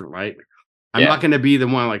it different, right? I'm not going to be the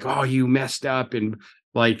one like, oh, you messed up, and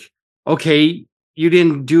like, okay, you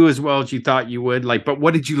didn't do as well as you thought you would, like, but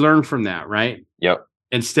what did you learn from that, right?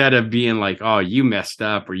 instead of being like, oh, you messed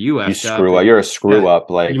up or you effed up. You're a screw up.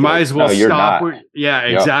 Like, you might as well no, stop. Yeah,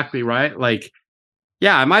 exactly. Right. Like,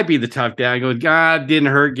 yeah, I might be the tough dad. I go, God, didn't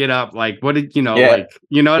hurt, get up. Like, what did you know? Like,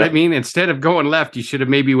 you know what I mean? Instead of going left, you should have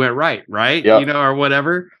maybe went right, you know, or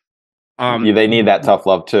whatever. They need that tough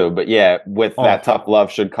love too. But yeah, with that tough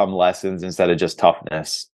love should come lessons instead of just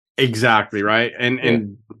toughness. Exactly, right.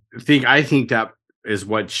 And I think that is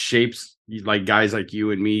what shapes like guys like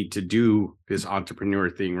you and me to do this entrepreneur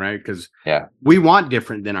thing, right? Because we want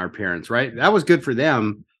different than our parents, right? That was good for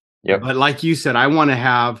them. But like you said, I want to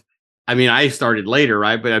have. I mean, I started later,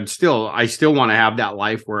 right? But I still want to have that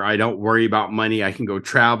life where I don't worry about money. I can go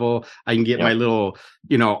travel. I can get my little,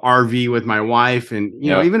 you know, RV with my wife. And, you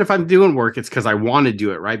know, even if I'm doing work, it's because I want to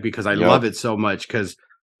do it, right? Because I love it so much. Because,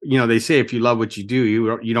 you know, they say if you love what you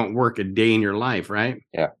do, you don't work a day in your life, right?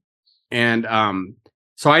 Yeah. And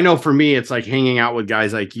so I know for me, it's like hanging out with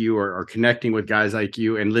guys like you or connecting with guys like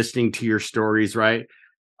you and listening to your stories, right?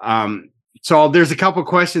 So there's a couple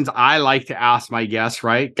questions I like to ask my guests,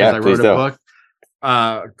 right? Because I wrote a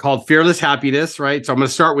book called Fearless Happiness, right? So I'm going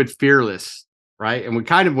to start with fearless, right? And we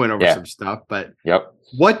kind of went over some stuff, but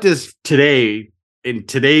what does in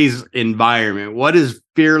today's environment, what does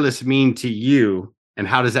fearless mean to you? And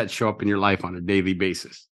how does that show up in your life on a daily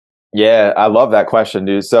basis? Yeah, I love that question,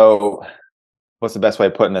 dude. So what's the best way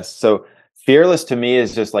of putting this? So fearless to me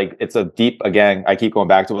is just like, it's a deep, again, I keep going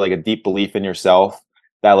back to it, like a deep belief in yourself.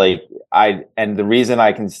 That like and the reason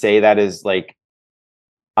I can say that is like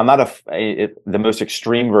I'm not the most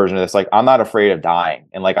extreme version of this. Like I'm not afraid of dying,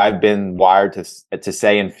 and like I've been wired to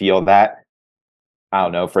say and feel that I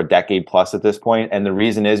don't know for a decade plus at this point. And the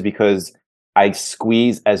reason is because I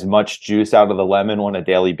squeeze as much juice out of the lemon on a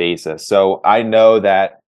daily basis. So I know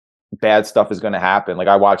that bad stuff is going to happen. Like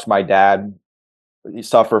I watched my dad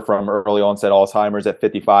suffer from early onset Alzheimer's at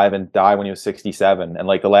 55 and die when he was 67, and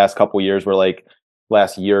like the last couple of years were like.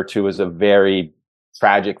 Last year or two was a very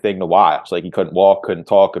tragic thing to watch. Like he couldn't walk, couldn't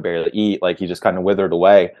talk, could barely eat. Like he just kind of withered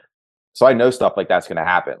away. So I know stuff like that's going to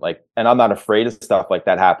happen. Like, and I'm not afraid of stuff like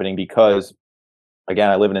that happening because, again,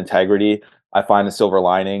 I live in integrity. I find the silver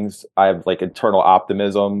linings. I have like internal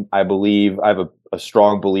optimism. I have a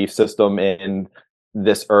strong belief system in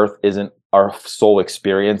this earth isn't our soul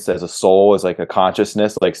experience as a soul, as like a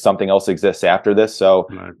consciousness, like something else exists after this. So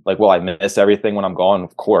like, will I miss everything when I'm gone?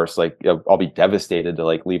 Of course, like I'll be devastated to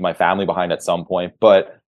like leave my family behind at some point,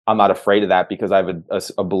 but I'm not afraid of that because I have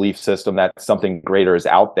a belief system that something greater is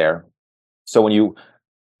out there. So when you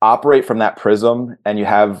operate from that prism and you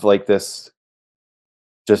have like this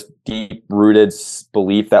just deep rooted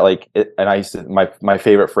belief that like and I used to, my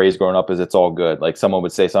favorite phrase growing up is it's all good. Like someone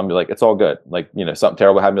would say something like it's all good, like, you know, something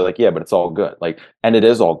terrible happened, like, yeah, but it's all good. Like, and it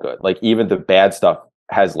is all good. Like even the bad stuff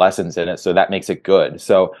has lessons in it, so that makes it good.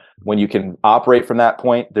 So when you can operate from that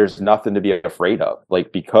point, there's nothing to be afraid of,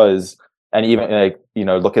 like, because, and even like, you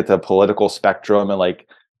know, look at the political spectrum and like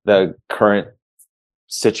the current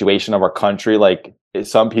situation of our country. Like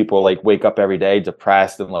some people like wake up every day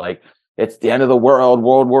depressed and like it's the end of the world,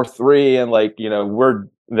 World War III, and like, you know,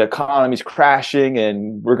 the economy's crashing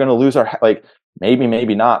and we're going to lose our, like,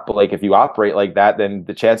 maybe not. But like, if you operate like that, then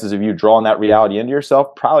the chances of you drawing that reality into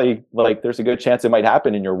yourself, probably like there's a good chance it might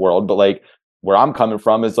happen in your world. But like where I'm coming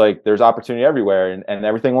from is like, there's opportunity everywhere and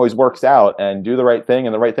everything always works out, and do the right thing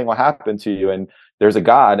and the right thing will happen to you. And there's a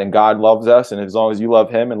God and God loves us. And as long as you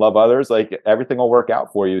love him and love others, like everything will work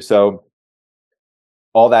out for you. So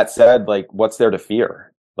all that said, like what's there to fear?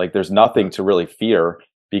 Like there's nothing to really fear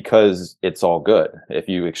because it's all good if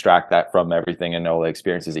you extract that from everything and all the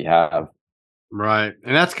experiences you have. Right.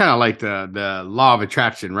 And that's kind of like the law of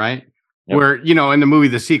attraction, right? Yep. Where, you know, in the movie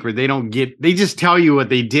The Secret, they just tell you what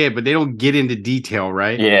they did, but they don't get into detail,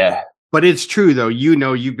 right? Yeah. But it's true though. You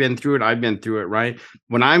know, you've been through it. I've been through it, right?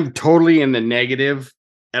 When I'm totally in the negative,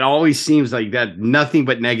 it always seems like that nothing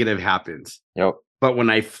but negative happens. Yep. But when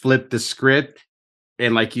I flip the script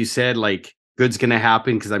and like you said, like, good's going to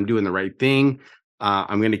happen because I'm doing the right thing.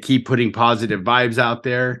 I'm going to keep putting positive vibes out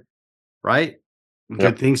there, right?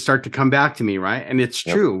 Good things start to come back to me, right? And it's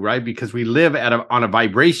true, right? Because we live on a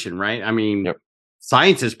vibration, right? I mean,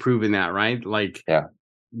 science has proven that, right? Like,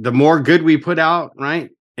 the more good we put out,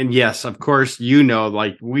 right? And yes, of course, you know,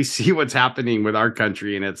 like we see what's happening with our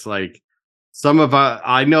country, and it's like some of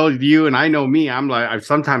I know you and I know me. I'm like,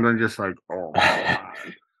 sometimes I'm just like, oh, God.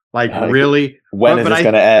 Like really? When is this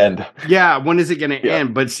going to end? Yeah, when is it going to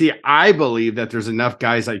end? But see, I believe that there's enough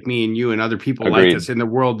guys like me and you and other people like us in the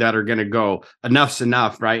world that are going to go, enough's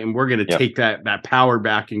enough, right? And we're going to take that power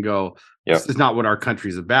back and go, this is not what our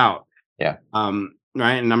country's about. Yeah.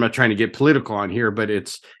 right? And I'm not trying to get political on here, but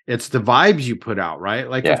it's the vibes you put out, right?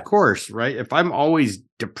 Like, of course, right? If I'm always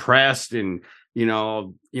depressed and,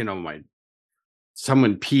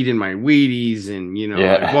 someone peed in my Wheaties and,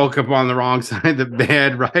 I woke up on the wrong side of the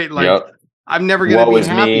bed, right? Like, I'm never going to be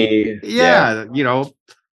happy. Yeah.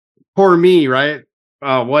 Poor me, right?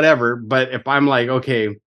 Whatever. But if I'm like,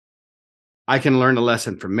 okay, I can learn a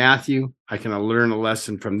lesson from Matthew. I can learn a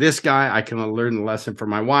lesson from this guy. I can learn a lesson from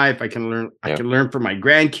my wife. I can learn from my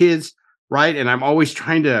grandkids, right? And I'm always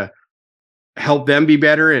trying to help them be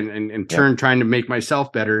better and in turn trying to make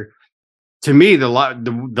myself better. To me, the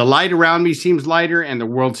light around me seems lighter and the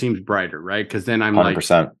world seems brighter, right? Because then I'm 100%.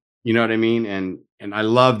 Like, you know what I mean? And I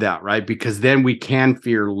love that, right? Because then we can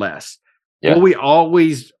fear less. Yeah.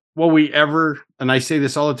 Will we ever, and I say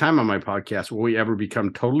this all the time on my podcast, will we ever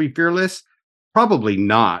become totally fearless? Probably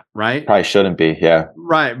not, right? Probably shouldn't be, yeah.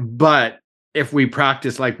 Right. But if we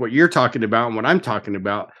practice like what you're talking about and what I'm talking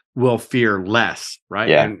about, we'll fear less, right?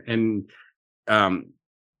 Yeah. And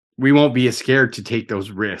we won't be as scared to take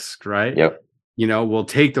those risks, right? Yep. We'll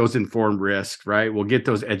take those informed risks, right? We'll get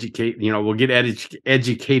those we'll get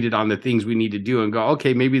educated on the things we need to do and go,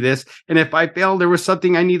 okay, maybe this. And if I fail, there was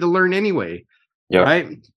something I need to learn anyway,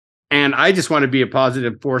 right? And I just want to be a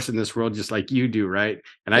positive force in this world, just like you do, right?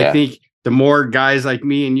 And I think the more guys like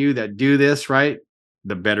me and you that do this, right,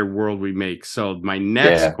 the better world we make. So my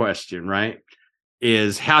next question, right,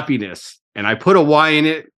 is happiness. And I put a Y in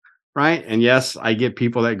it, right? And yes, I get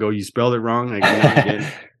people that go, you spelled it wrong.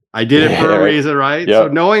 I did it for a reason, right? Yep. So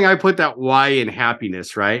knowing I put that Y in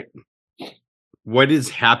happiness, right? What does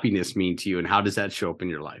happiness mean to you and how does that show up in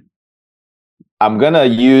your life? I'm going to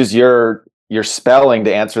use your spelling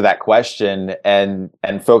to answer that question and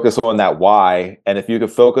focus on that why. And if you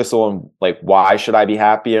could focus on like, why should I be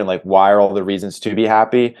happy? And like, why are all the reasons to be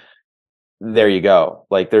happy? There you go.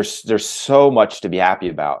 Like there's so much to be happy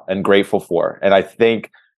about and grateful for. And I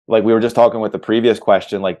think like we were just talking with the previous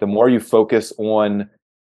question, like the more you focus on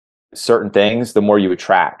certain things, the more you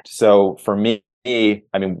attract. So for me, I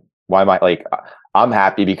mean, why am I like, I'm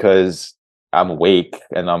happy because I'm awake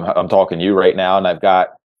and I'm talking to you right now. And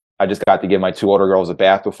I just got to give my 2 older girls a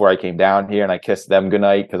bath before I came down here, and I kissed them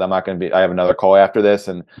goodnight because I have another call after this,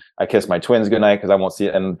 and I kissed my twins goodnight because I won't see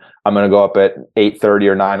it. And I'm going to go up at 8:30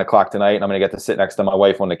 or 9 o'clock tonight, and I'm going to get to sit next to my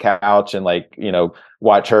wife on the couch and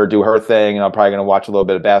watch her do her thing. And I'm probably going to watch a little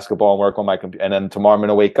bit of basketball and work on my computer. And then tomorrow I'm going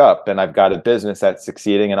to wake up and I've got a business that's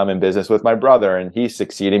succeeding, and I'm in business with my brother, and he's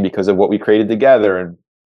succeeding because of what we created together. And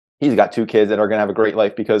he's got 2 kids that are going to have a great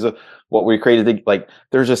life because of what we created. Like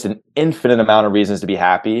there's just an infinite amount of reasons to be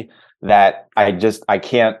happy that I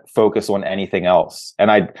can't focus on anything else.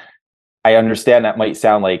 And I understand that might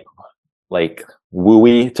sound like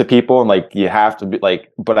wooey to people and like you have to be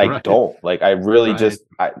like, but I don't. Like I really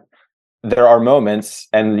there are moments,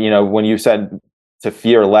 and when you said to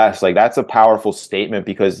fear less, like that's a powerful statement,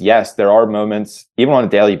 because yes, there are moments even on a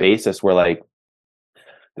daily basis where like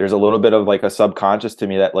there's a little bit of like a subconscious to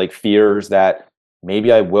me that like fears that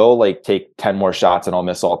maybe I will like take 10 more shots and I'll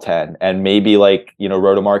miss all 10. And maybe like,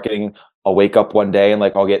 Roda Marketing, I'll wake up one day and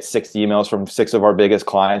like I'll get 6 emails from 6 of our biggest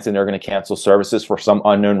clients and they're going to cancel services for some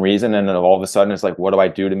unknown reason. And then all of a sudden it's like, what do I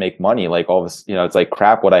do to make money? Like all this, it's like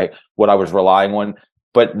crap, what I was relying on.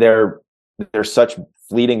 But they're such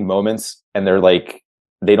fleeting moments, and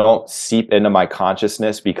they don't seep into my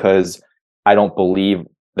consciousness because I don't believe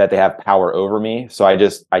that they have power over me. So I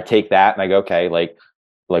take that and I go, okay, like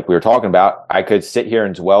we were talking about, I could sit here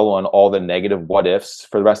and dwell on all the negative what ifs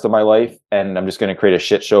for the rest of my life, and I'm just going to create a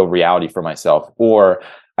shit show of reality for myself. Or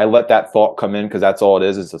I let that thought come in, because that's all it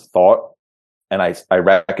is a thought, and I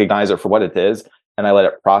recognize it for what it is, and I let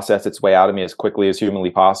it process its way out of me as quickly as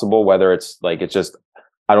humanly possible, whether it's like it's just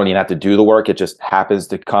I don't even have to do the work, it just happens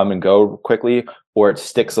to come and go quickly, or it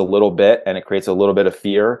sticks a little bit and it creates a little bit of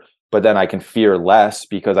fear. But then I can fear less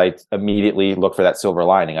because I immediately look for that silver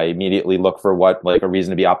lining. I immediately look for a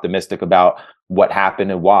reason to be optimistic about what happened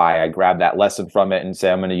and why. I grab that lesson from it and say,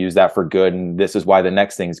 I'm going to use that for good. And this is why the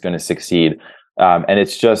next thing is going to succeed. And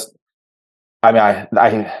it's just, I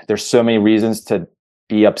there's so many reasons to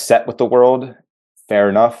be upset with the world. Fair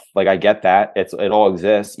enough. Like I get that. It all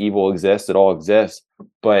exists. Evil exists. It all exists.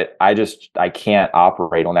 But I can't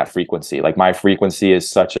operate on that frequency. Like my frequency is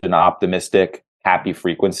such an optimistic, happy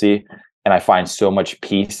frequency, and I find so much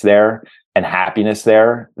peace there and happiness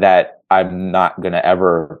there that I'm not going to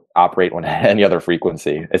ever operate on any other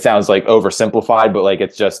frequency. It sounds like oversimplified, but like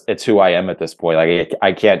it's who I am at this point. Like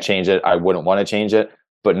I can't change it. I wouldn't want to change it,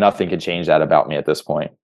 but nothing can change that about me at this point.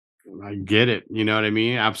 I get it. You know what I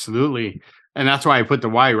mean? Absolutely. And that's why I put the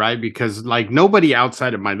why, right? Because like nobody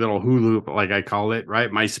outside of my little Hulu, like I call it,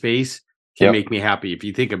 right, my space, can make me happy. If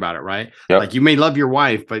you think about it, right? Yep. Like you may love your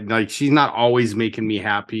wife, but like she's not always making me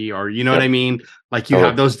happy, or you know what I mean? Like you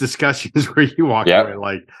have those discussions where you walk away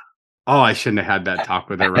like, oh, I shouldn't have had that talk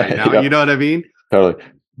with her right now. You know what I mean? Totally.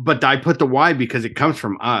 But I put the why because it comes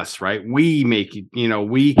from us, right? We make it,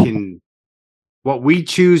 we can, what we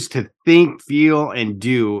choose to think, feel, and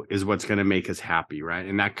do is what's going to make us happy, right?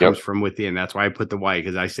 And that comes from within. That's why I put the why,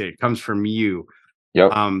 because I say it comes from you.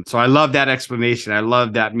 Yep. So I love that explanation. I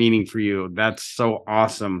love that meaning for you. That's so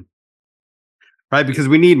awesome. Right? Because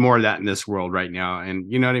we need more of that in this world right now.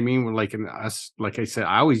 And you know what I mean? We're like us, like I said,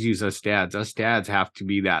 I always use us dads. Us dads have to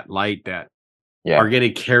be that light that are going to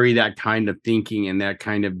carry that kind of thinking and that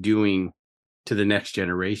kind of doing to the next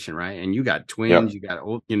generation, right? And you got twins, you got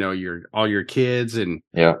all your kids, and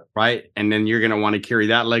right, and then you're going to want to carry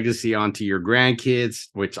that legacy onto your grandkids,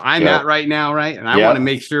 which I'm at right now, right? And I want to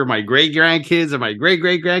make sure my great grandkids and my great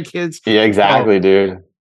great grandkids, exactly, dude.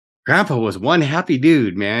 Grandpa was one happy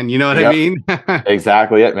dude, man. You know what I mean?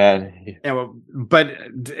 Exactly it, man. But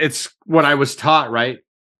it's what I was taught, right?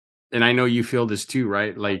 And I know you feel this too,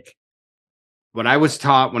 right? Like, what I was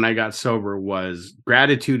taught when I got sober was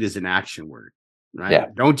gratitude is an action word, right? Yeah.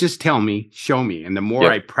 Don't just tell me, show me. And the more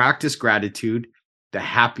I practiced gratitude, the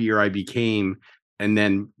happier I became. And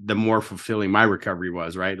then the more fulfilling my recovery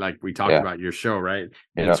was, right? Like we talked about your show, right?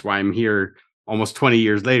 And that's why I'm here almost 20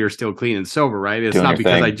 years later, still clean and sober, right? It's not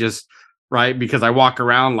because I just, because I walk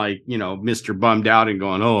around like, Mr. Bummed out and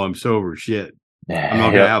going, oh, I'm sober, shit. I'm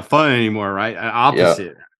not going to have fun anymore, right?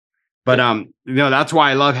 Opposite. But that's why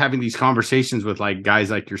I love having these conversations with like guys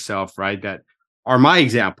like yourself, right? That are my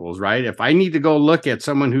examples, right? If I need to go look at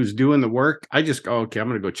someone who's doing the work, I just go, okay, I'm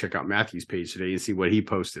going to go check out Matthew's page today and see what he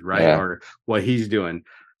posted, right? Or what he's doing.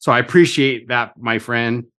 So I appreciate that, my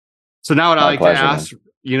friend. So now what I like to ask,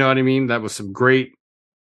 you know what I mean? That was some great,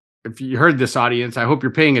 if you heard this audience, I hope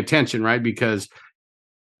you're paying attention, right? Because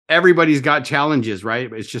everybody's got challenges,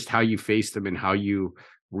 right? It's just how you face them and how you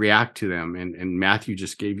react to them. And Matthew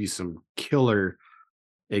just gave you some killer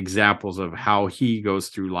examples of how he goes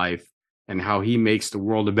through life and how he makes the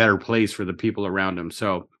world a better place for the people around him.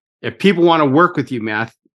 So if people want to work with you,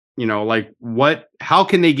 Matt, how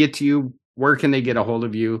can they get to you? Where can they get a hold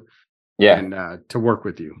of you? And to work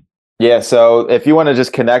with you? Yeah. So if you want to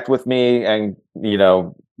just connect with me and,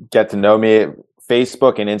 get to know me,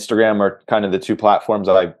 Facebook and Instagram are kind of the two platforms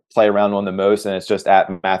that I play around on the most. And it's just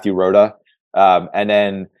at Matthew Roda. And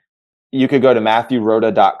then you could go to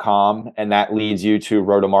MatthewRoda.com, and that leads you to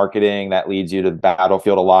Roda Marketing, that leads you to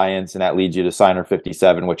Battlefield Alliance, and that leads you to Signer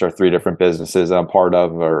 57, which are 3 different businesses that I'm part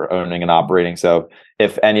of or owning and operating. So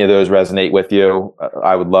if any of those resonate with you,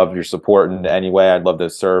 I would love your support in any way. I'd love to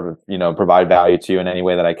serve, provide value to you in any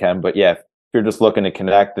way that I can. But yeah, if you're just looking to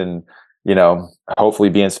connect and, hopefully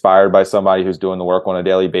be inspired by somebody who's doing the work on a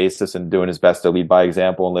daily basis and doing his best to lead by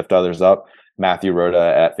example and lift others up, Matthew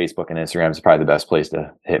Roda at Facebook and Instagram is probably the best place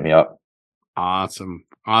to hit me up. Awesome.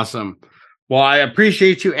 Well, I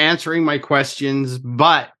appreciate you answering my questions,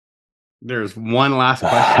 but there's one last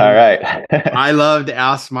question. All right. I love to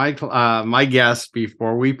ask my guests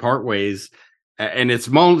before we part ways, and it's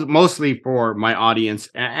mostly for my audience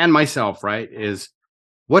and myself, right? Is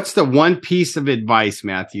what's the one piece of advice,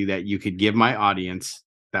 Matthew, that you could give my audience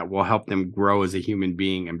that will help them grow as a human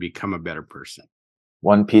being and become a better person?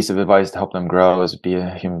 One piece of advice to help them grow is be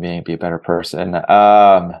a human being, be a better person.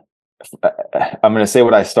 I'm going to say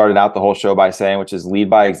what I started out the whole show by saying, which is lead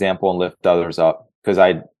by example and lift others up. Because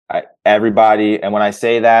everybody, and when I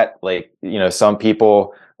say that, like, some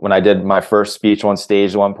people, when I did my first speech on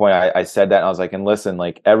stage at one point, I said that and I was like, and listen,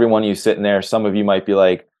 like everyone you sitting there, some of you might be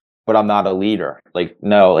like, but I'm not a leader. Like,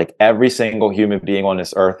 no, like every single human being on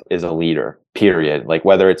this earth is a leader, period. Like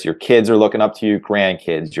whether it's your kids are looking up to you,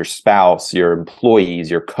 grandkids, your spouse, your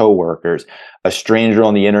employees, your coworkers, a stranger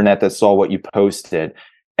on the internet that saw what you posted,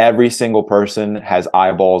 every single person has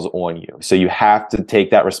eyeballs on you. So you have to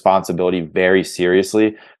take that responsibility very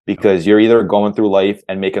seriously, because you're either going through life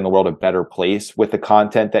and making the world a better place with the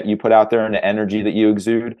content that you put out there and the energy that you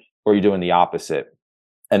exude, or you're doing the opposite.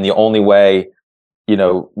 And the only way,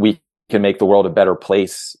 we can make the world a better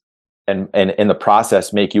place and in the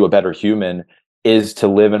process make you a better human is to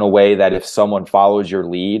live in a way that if someone follows your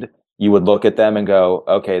lead, you would look at them and go,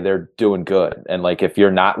 okay, they're doing good. And like, if you're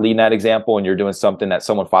not leading that example and you're doing something that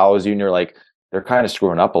someone follows you and you're like, they're kind of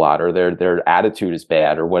screwing up a lot, or their attitude is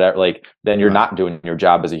bad or whatever, like, then you're not doing your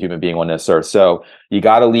job as a human being on this earth. So you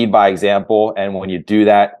got to lead by example. And when you do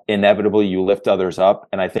that, inevitably you lift others up.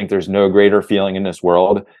 And I think there's no greater feeling in this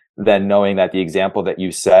world than knowing that the example that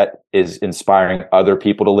you set is inspiring other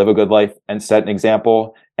people to live a good life and set an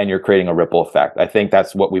example, and you're creating a ripple effect. I think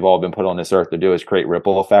that's what we've all been put on this earth to do, is create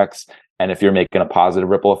ripple effects. And if you're making a positive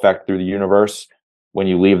ripple effect through the universe, when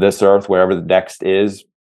you leave this earth, wherever the next is,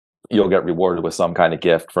 you'll get rewarded with some kind of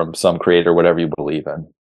gift from some creator, whatever you believe in.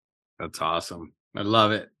 That's awesome. I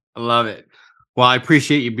love it. I love it. Well, I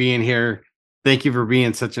appreciate you being here. Thank you for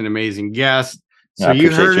being such an amazing guest. So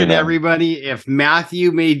you heard it, everybody. If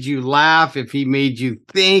Matthew made you laugh, if he made you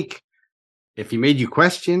think, if he made you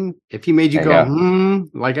question, if he made you go,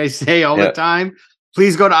 like I say all the time,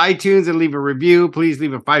 please go to iTunes and leave a review. Please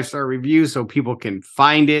leave a 5-star review so people can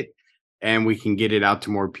find it and we can get it out to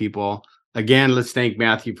more people. Again, let's thank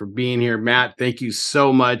Matthew for being here. Matt, thank you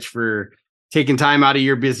so much for taking time out of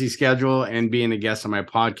your busy schedule and being a guest on my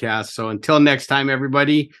podcast. So until next time,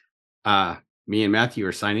 everybody, me and Matthew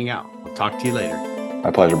are signing out. We'll talk to you later.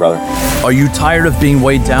 My pleasure, brother. Are you tired of being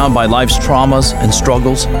weighed down by life's traumas and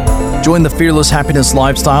struggles? Join the Fearless Happiness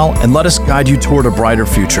lifestyle and let us guide you toward a brighter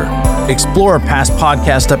future. Explore our past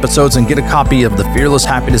podcast episodes and get a copy of the Fearless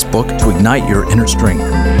Happiness book to ignite your inner strength.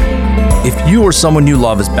 If you or someone you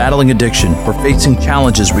love is battling addiction or facing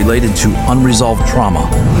challenges related to unresolved trauma,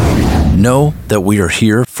 know that we are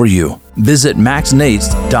here for you. Visit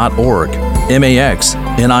maxnijst.org,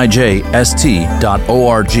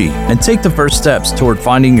 maxnijst.org, and take the first steps toward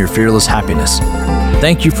finding your fearless happiness.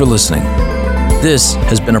 Thank you for listening. This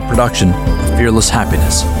has been a production of Fearless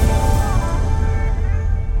Happiness.